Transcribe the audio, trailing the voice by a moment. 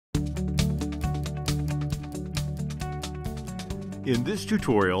In this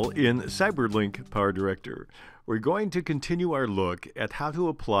tutorial in CyberLink PowerDirector, we're going to continue our look at how to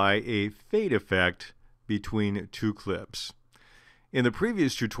apply a fade effect between two clips. In the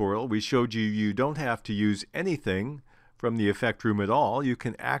previous tutorial, we showed you don't have to use anything from the effect room at all. You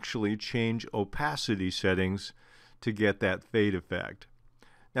can actually change opacity settings to get that fade effect.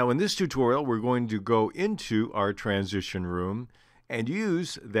 Now in this tutorial, we're going to go into our transition room and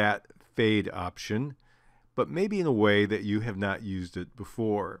use that fade option, but maybe in a way that you have not used it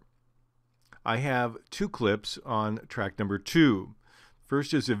before. I have two clips on track number 2.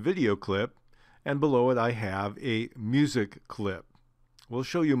 First is a video clip, and below it I have a music clip. We'll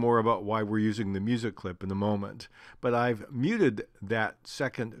show you more about why we're using the music clip in a moment, but I've muted that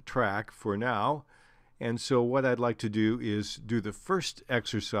second track for now, and so what I'd like to do is do the first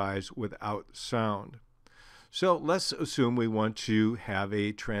exercise without sound. So let's assume we want to have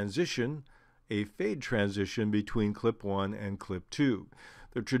a transition, a fade transition between clip 1 and clip 2.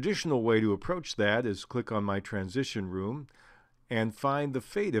 The traditional way to approach that is click on my transition room and find the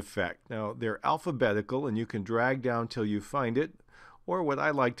fade effect. Now they're alphabetical and you can drag down till you find it, or what I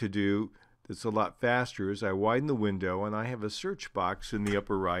like to do that's a lot faster is I widen the window and I have a search box in the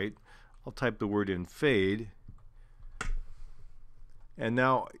upper right. I'll type the word in fade, and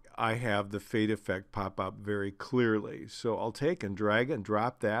now I have the fade effect pop up very clearly. So I'll take and drag and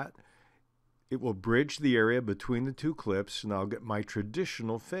drop that. It will bridge the area between the two clips and I'll get my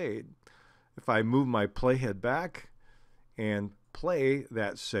traditional fade. If I move my playhead back and play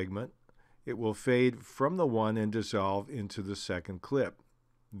that segment, it will fade from the one and dissolve into the second clip.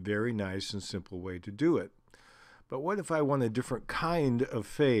 Very nice and simple way to do it. But what if I want a different kind of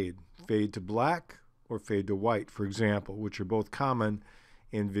fade? Fade to black or fade to white, for example, which are both common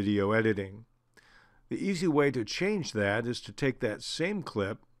in video editing. The easy way to change that is to take that same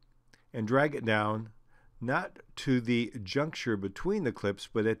clip and drag it down, not to the juncture between the clips,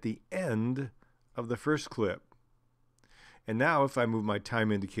 but at the end of the first clip. And now if I move my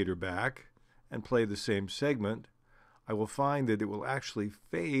time indicator back and play the same segment, I will find that it will actually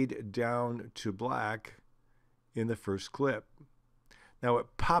fade down to black in the first clip. Now it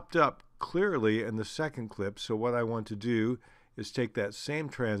popped up clearly in the second clip, so what I want to do is take that same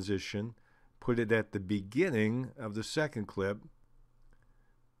transition, put it at the beginning of the second clip,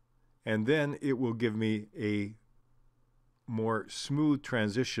 and then it will give me a more smooth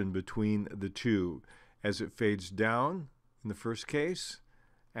transition between the two as it fades down in the first case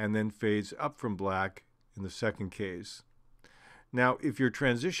and then fades up from black in the second case. Now if your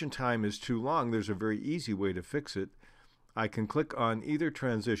transition time is too long, there's a very easy way to fix it. I can click on either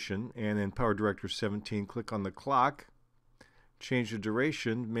transition and in PowerDirector 17 click on the clock, change the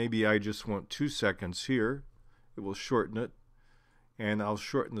duration. Maybe I just want 2 seconds here. It will shorten it. And I'll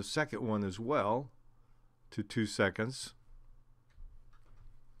shorten the second one as well to 2 seconds.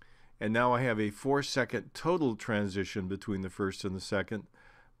 And now I have a 4-second total transition between the first and the second,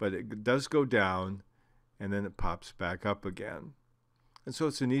 but it does go down and then it pops back up again. And so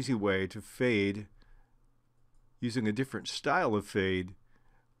it's an easy way to fade using a different style of fade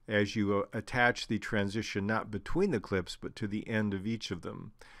as you attach the transition not between the clips but to the end of each of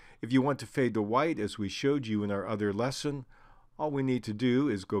them. If you want to fade to white, as we showed you in our other lesson, all we need to do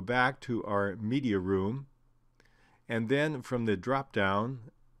is go back to our media room, and then from the drop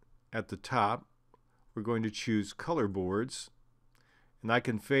down at the top we're going to choose color boards, and I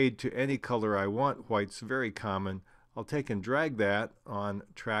can fade to any color I want. White's very common. I'll take and drag that on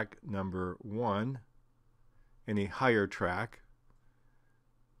track number 1, any higher track,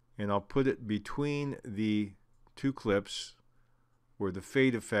 and I'll put it between the two clips where the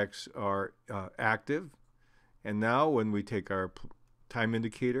fade effects are active. And now when we take our time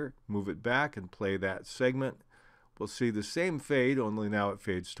indicator, move it back and play that segment, we'll see the same fade, only now it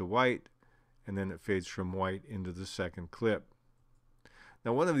fades to white, and then it fades from white into the second clip.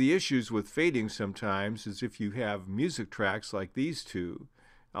 Now one of the issues with fading sometimes is if you have music tracks like these two,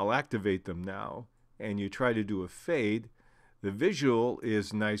 I'll activate them now, and you try to do a fade, the visual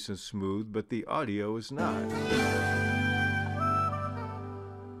is nice and smooth, but the audio is not.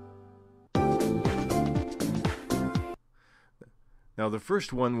 Now the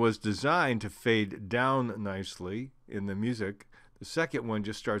first one was designed to fade down nicely in the music. The second one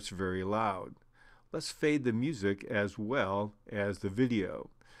just starts very loud. Let's fade the music as well as the video.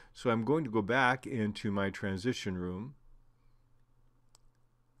 So I'm going to go back into my transition room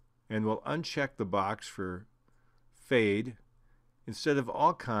and we'll uncheck the box for fade. Instead of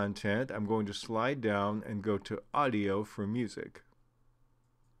all content, I'm going to slide down and go to audio for music.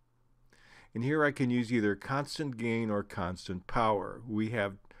 And here I can use either constant gain or constant power. We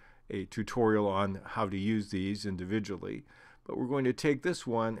have a tutorial on how to use these individually. but we're going to take this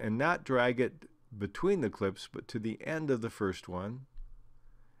one and not drag it between the clips, but to the end of the first one.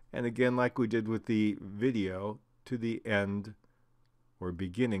 And again, like we did with the video, to the end, or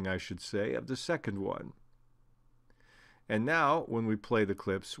beginning, I should say, of the second one. And now, when we play the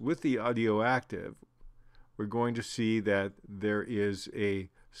clips with the audio active, we're going to see that there is a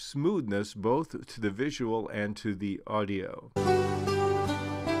smoothness both to the visual and to the audio.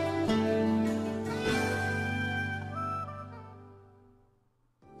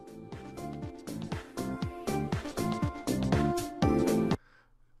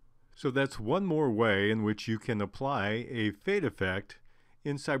 So that's one more way in which you can apply a fade effect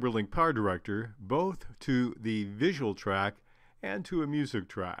in CyberLink PowerDirector, both to the visual track and to a music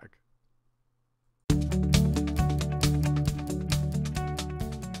track.